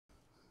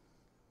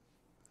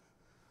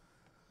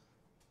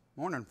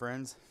Morning,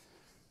 friends.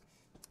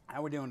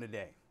 How we doing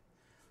today?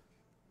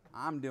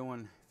 I'm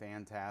doing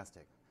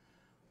fantastic.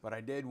 But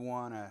I did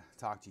want to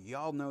talk to you.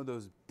 Y'all know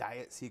those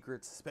diet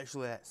secrets,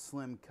 especially that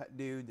slim cut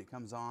dude that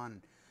comes on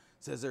and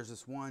says there's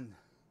this one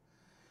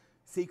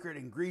secret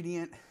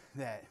ingredient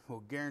that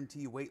will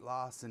guarantee weight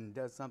loss and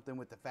does something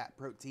with the fat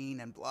protein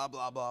and blah,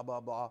 blah, blah, blah,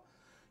 blah.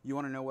 You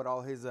want to know what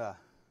all his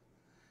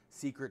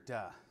secret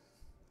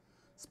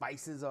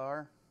spices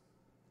are?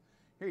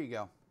 Here you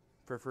go,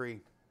 for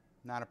free.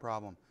 Not a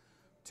problem.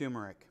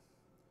 Turmeric,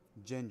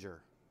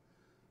 ginger,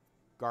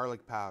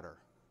 garlic powder,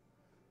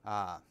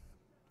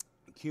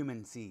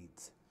 cumin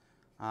seeds,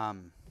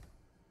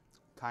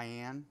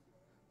 cayenne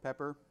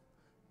pepper,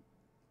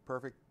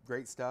 perfect,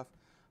 great stuff.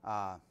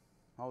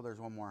 Oh, there's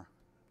one more.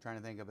 I'm trying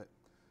to think of it.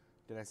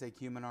 Did I say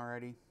cumin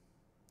already?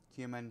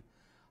 Cumin,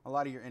 a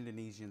lot of your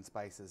Indonesian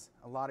spices,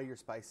 a lot of your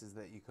spices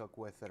that you cook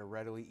with that are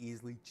readily,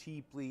 easily,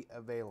 cheaply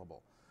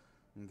available.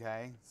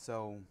 Okay,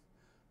 so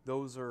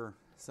those are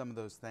some of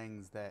those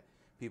things that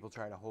people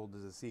try to hold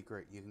as a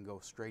secret. You can go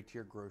straight to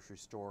your grocery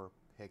store,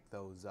 pick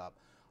those up.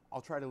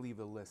 I'll try to leave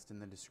a list in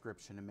the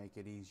description to make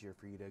it easier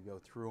for you to go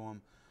through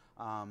them.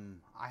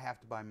 I have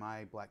to buy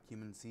my black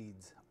cumin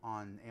seeds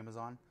on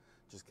Amazon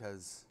just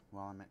because,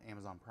 well, I'm an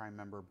Amazon Prime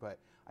member, but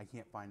I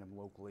can't find them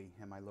locally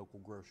and my local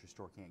grocery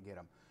store can't get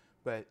them.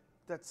 But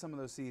that's some of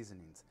those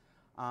seasonings.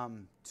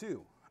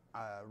 Two,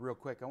 real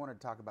quick, I want to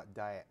talk about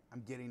diet.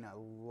 I'm getting a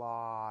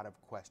lot of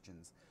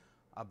questions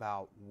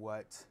about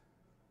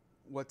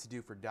what to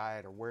do for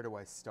diet or where do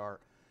I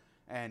start.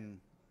 And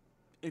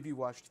if you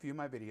watched a few of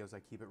my videos, I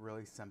keep it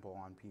really simple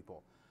on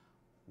people.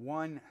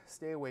 One,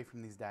 stay away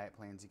from these diet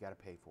plans you got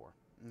to pay for.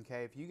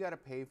 Okay, if you got to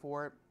pay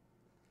for it,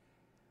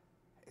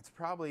 it's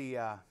probably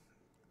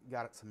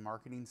got some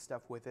marketing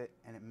stuff with it,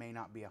 and it may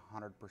not be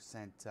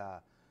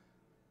 100%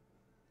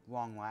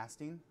 long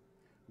lasting,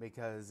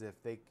 because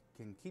if they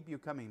can keep you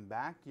coming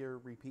back, you're a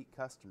repeat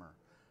customer.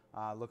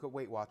 Look at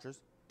Weight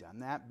Watchers, done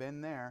that,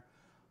 been there.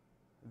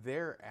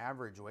 Their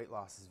average weight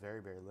loss is very,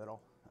 very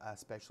little,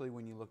 especially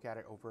when you look at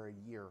it over a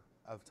year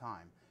of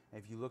time.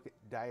 If you look at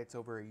diets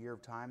over a year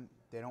of time,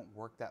 they don't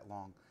work that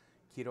long.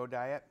 Keto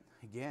diet,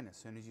 again, as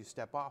soon as you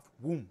step off,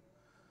 boom,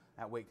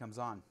 that weight comes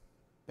on.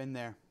 Been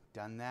there,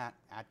 done that.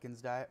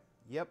 Atkins diet,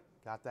 yep,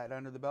 got that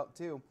under the belt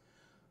too.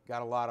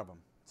 Got a lot of them.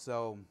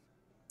 So,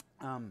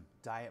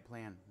 diet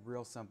plan,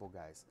 real simple,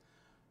 guys.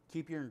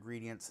 Keep your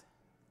ingredients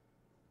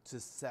to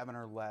 7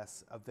 or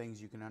less of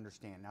things you can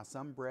understand. Now,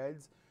 some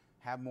breads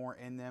have more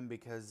in them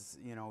because,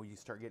 you know, you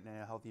start getting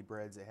into healthy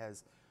breads, it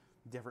has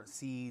different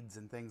seeds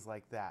and things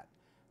like that.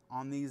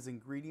 On these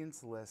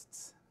ingredients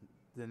lists,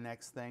 the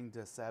next thing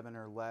to 7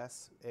 or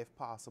less, if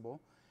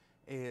possible,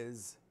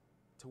 is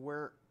to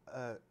where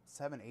a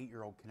 7,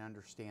 8-year-old can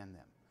understand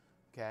them.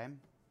 Okay?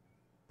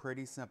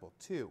 Pretty simple.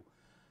 2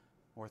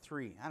 or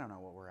 3, I don't know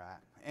what we're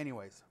at.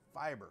 Anyways,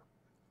 fiber.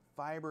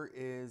 Fiber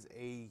is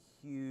a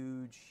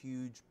huge,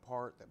 huge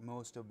part that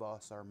most of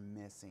us are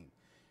missing.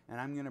 And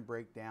I'm going to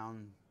break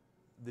down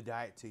the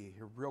diet to you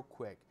here real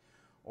quick,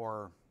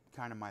 or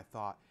kind of my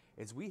thought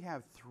is we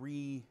have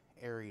 3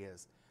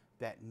 areas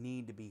that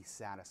need to be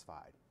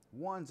satisfied.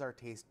 One's our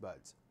taste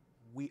buds.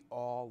 We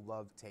all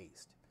love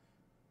taste.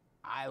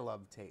 I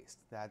love taste.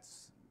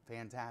 That's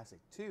fantastic.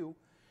 2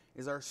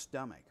 is our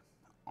stomach.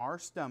 Our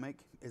stomach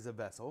is a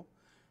vessel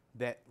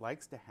that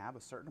likes to have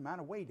a certain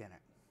amount of weight in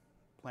it.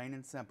 Plain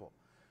and simple.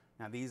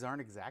 Now, these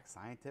aren't exact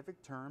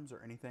scientific terms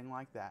or anything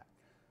like that,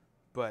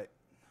 but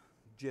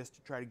just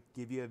to try to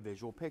give you a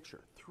visual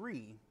picture.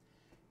 3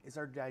 is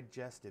our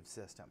digestive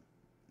system.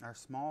 Our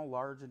small,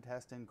 large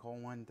intestine,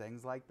 colon,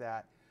 things like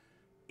that.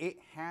 It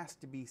has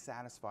to be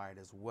satisfied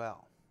as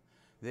well.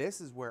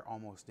 This is where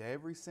almost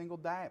every single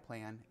diet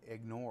plan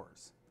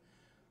ignores.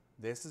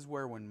 This is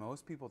where when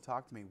most people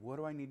talk to me, what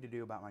do I need to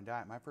do about my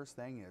diet? My first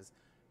thing is,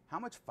 how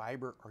much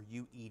fiber are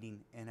you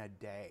eating in a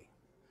day?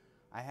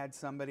 I had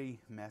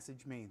somebody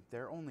message me,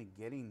 they're only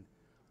getting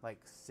like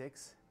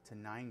 6 to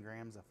 9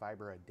 grams of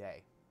fiber a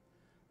day.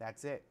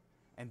 That's it.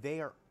 And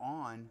they are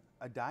on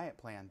a diet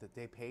plan that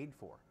they paid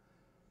for.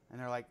 And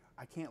they're like,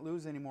 I can't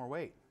lose any more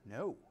weight.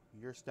 No,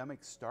 your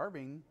stomach's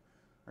starving,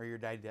 or your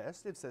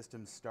digestive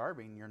system's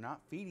starving. You're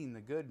not feeding the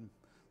good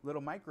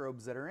little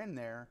microbes that are in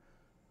there.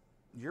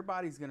 Your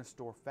body's going to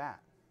store fat.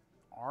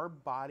 Our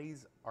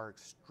bodies are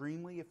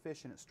extremely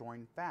efficient at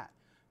storing fat.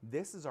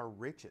 This is our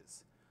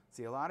riches.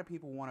 See, a lot of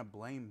people want to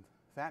blame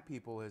fat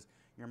people as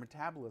your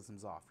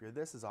metabolism's off, your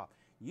this is off.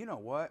 You know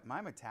what? My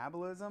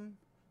metabolism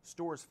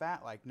stores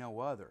fat like no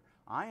other.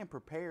 I am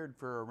prepared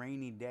for a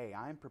rainy day.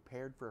 I am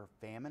prepared for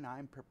a famine. I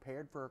am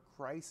prepared for a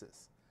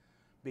crisis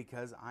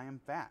because I am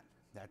fat.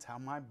 That's how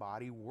my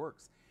body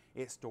works.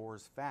 It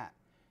stores fat.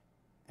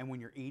 And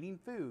when you're eating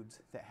foods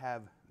that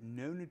have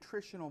no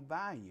nutritional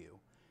value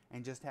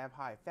and just have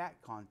high fat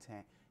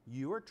content,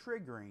 you are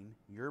triggering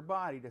your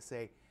body to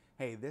say,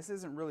 hey, this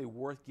isn't really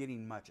worth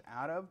getting much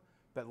out of,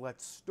 but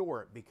let's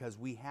store it because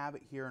we have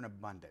it here in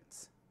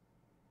abundance.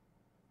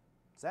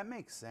 Does that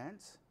make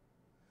sense?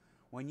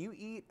 When you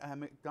eat a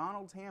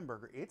McDonald's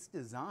hamburger, it's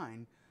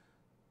designed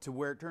to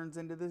where it turns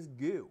into this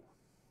goo.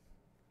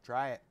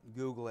 Try it,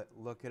 Google it,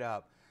 look it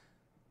up.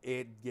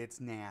 It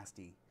gets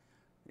nasty.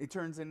 It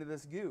turns into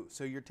this goo.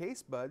 So your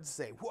taste buds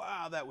say,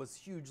 wow, that was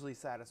hugely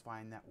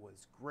satisfying. That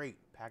was great,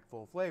 packed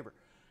full of flavor.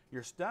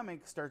 Your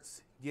stomach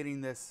starts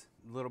getting this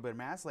little bit of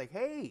mass, like,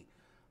 hey,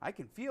 I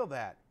can feel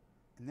that.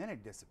 And then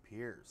it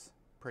disappears,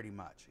 pretty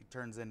much. It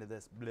turns into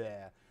this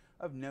bleh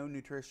of no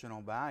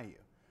nutritional value.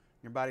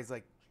 Your body's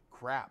like,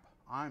 crap,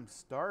 I'm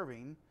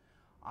starving.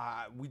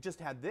 We just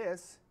had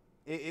this.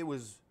 It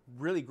was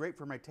really great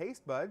for my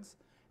taste buds,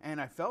 and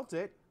I felt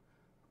it.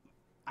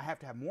 I have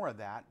to have more of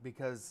that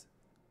because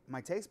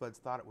my taste buds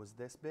thought it was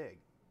this big.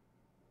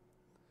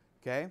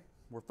 Okay?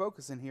 We're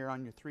focusing here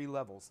on your 3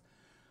 levels.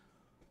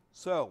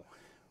 So,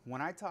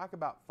 when I talk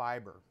about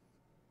fiber,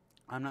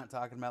 I'm not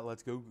talking about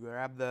let's go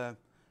grab the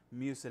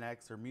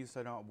Mucinex or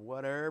Mucinol,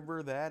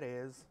 whatever that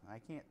is. I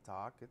can't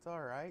talk. It's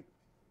all right.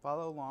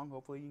 Follow along.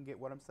 Hopefully you can get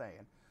what I'm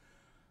saying.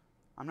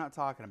 I'm not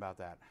talking about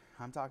that.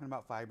 I'm talking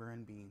about fiber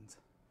in beans,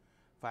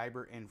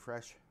 fiber in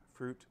fresh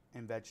fruit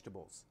and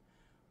vegetables.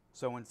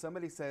 So when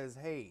somebody says,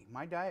 hey,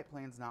 my diet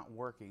plan's not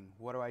working,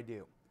 what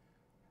do?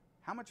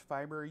 How much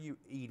fiber are you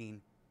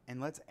eating? And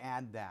let's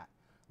add that.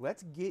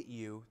 Let's get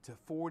you to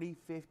 40,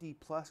 50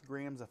 plus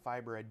grams of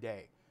fiber a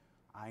day.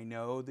 I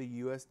know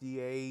the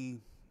USDA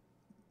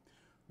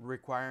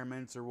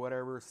requirements or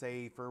whatever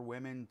say for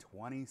women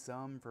 20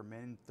 some, for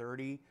men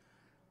 30.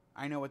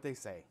 I know what they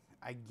say.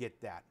 I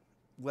get that.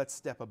 Let's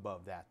step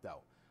above that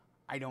though.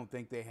 I don't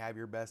think they have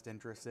your best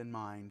interest in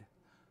mind.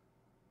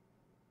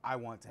 I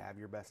want to have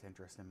your best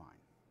interest in mind.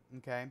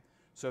 Okay?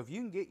 So if you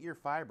can get your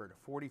fiber to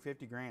 40,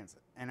 50 grams,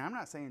 and I'm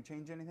not saying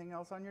change anything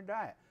else on your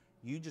diet,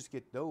 you just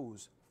get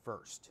those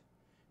first.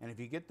 And if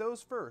you get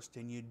those first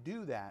and you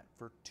do that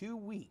for 2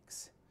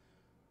 weeks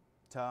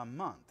to a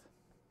month,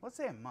 let's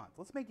say a month,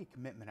 let's make a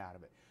commitment out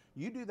of it.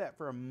 You do that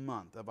for a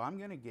month of I'm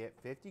going to get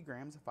 50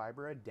 grams of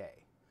fiber a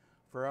day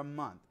for a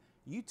month.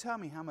 You tell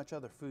me how much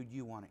other food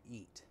you want to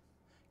eat.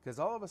 Because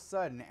all of a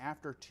sudden,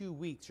 after 2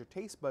 weeks, your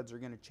taste buds are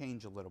going to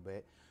change a little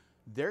bit.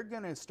 They're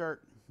going to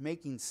start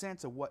making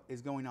sense of what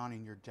is going on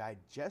in your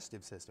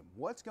digestive system.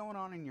 What's going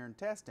on in your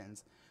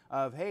intestines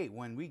of, hey,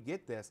 when we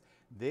get this,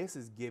 this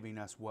is giving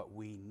us what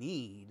we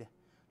need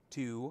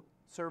to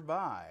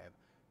survive.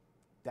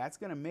 That's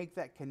going to make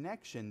that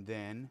connection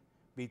then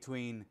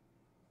between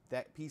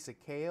that piece of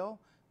kale,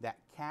 that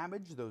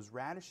cabbage, those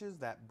radishes,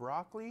 that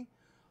broccoli,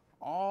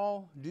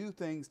 all do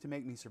things to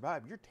make me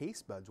survive. Your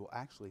taste buds will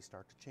actually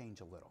start to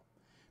change a little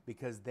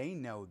because they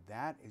know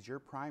that is your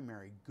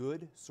primary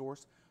good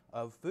source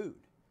of food.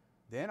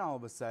 Then all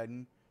of a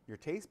sudden, your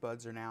taste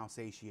buds are now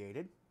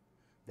satiated.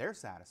 They're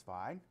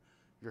satisfied.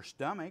 Your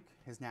stomach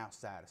is now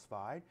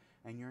satisfied,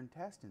 and your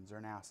intestines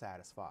are now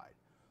satisfied.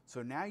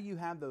 So now you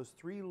have those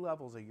 3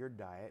 levels of your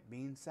diet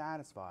being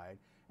satisfied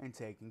and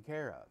taken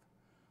care of.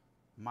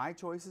 My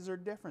choices are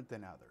different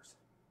than others.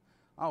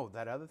 Oh,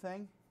 that other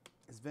thing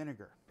is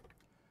vinegar.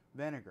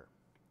 Vinegar.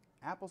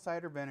 Apple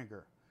cider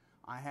vinegar.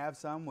 I have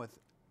some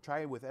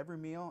try it with every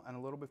meal and a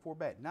little before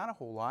bed. Not a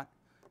whole lot.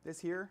 This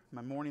here,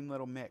 my morning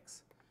little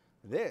mix.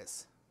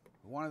 This,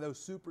 one of those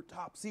super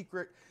top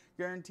secret,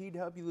 guaranteed to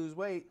help you lose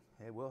weight.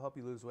 It will help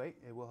you lose weight.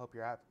 It will help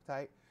your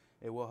appetite.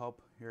 It will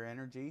help your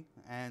energy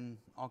and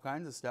all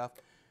kinds of stuff.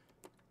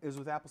 Is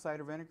with apple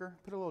cider vinegar.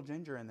 Put a little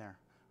ginger in there.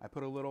 I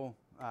put a little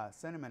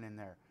cinnamon in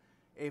there.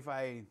 If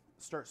I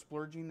start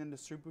splurging into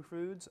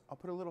superfoods, I'll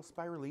put a little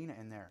spirulina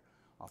in there.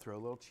 I'll throw a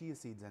little chia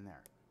seeds in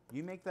there.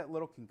 You make that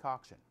little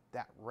concoction,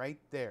 that right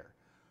there.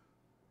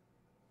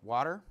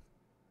 Water,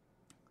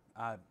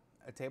 a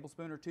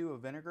tablespoon or 2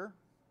 of vinegar,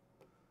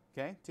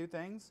 okay, 2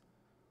 things,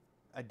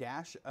 a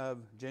dash of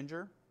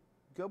ginger.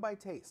 Go by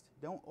taste.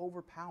 Don't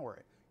overpower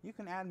it. You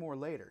can add more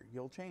later.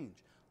 You'll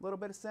change. A little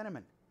bit of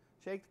cinnamon.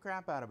 Shake the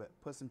crap out of it.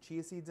 Put some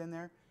chia seeds in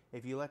there.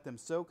 If you let them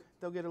soak,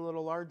 they'll get a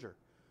little larger.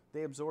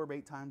 They absorb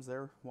 8 times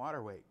their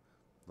water weight.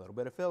 A little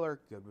bit of filler,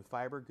 good with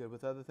fiber, good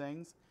with other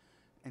things.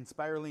 And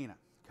spirulina,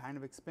 kind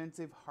of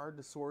expensive, hard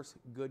to source,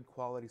 good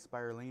quality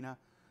spirulina.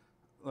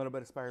 A little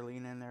bit of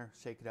spirulina in there,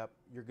 shake it up,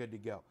 you're good to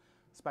go.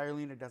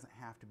 Spirulina doesn't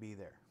have to be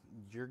there.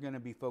 You're going to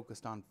be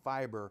focused on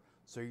fiber,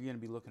 so you're going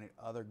to be looking at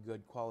other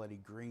good quality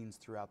greens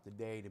throughout the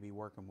day to be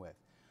working with.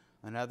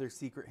 Another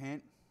secret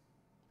hint,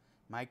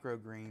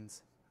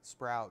 microgreens,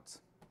 sprouts.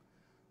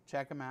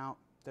 Check them out.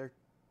 They're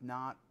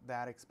not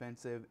that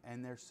expensive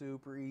and they're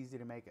super easy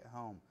to make at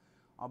home.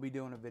 I'll be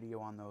doing a video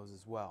on those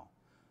as well.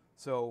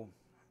 So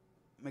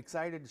I'm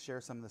excited to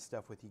share some of this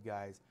stuff with you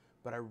guys,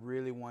 but I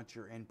really want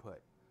your input.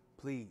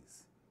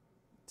 Please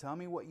tell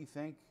me what you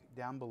think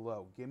down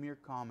below. Give me your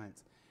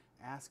comments.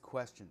 Ask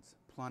questions,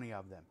 plenty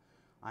of them.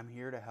 I'm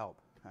here to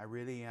help. I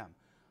really am.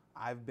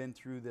 I've been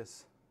through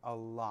this a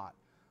lot.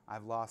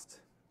 I've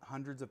lost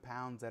hundreds of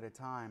pounds at a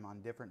time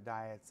on different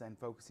diets and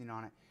focusing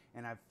on it,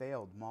 and I've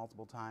failed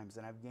multiple times,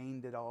 and I've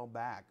gained it all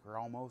back, or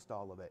almost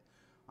all of it.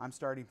 I'm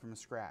starting from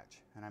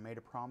scratch, and I made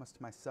a promise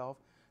to myself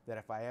that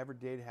if I ever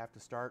did have to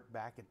start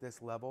back at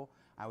this level,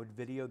 I would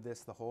video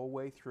this the whole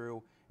way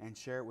through and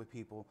share it with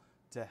people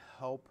to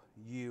help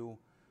you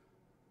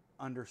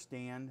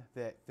understand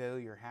that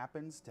failure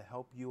happens, to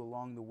help you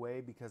along the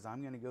way, because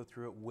I'm going to go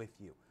through it with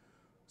you.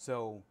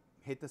 So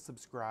hit the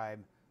subscribe,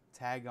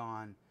 tag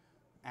on,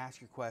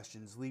 ask your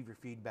questions, leave your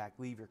feedback,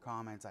 leave your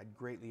comments. I'd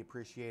greatly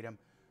appreciate them.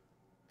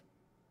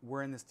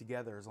 We're in this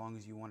together as long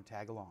as you want to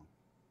tag along.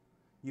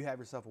 You have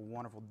yourself a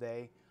wonderful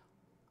day.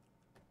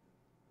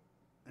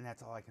 And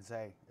that's all I can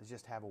say, is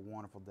just have a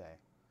wonderful day.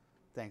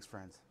 Thanks,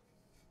 friends.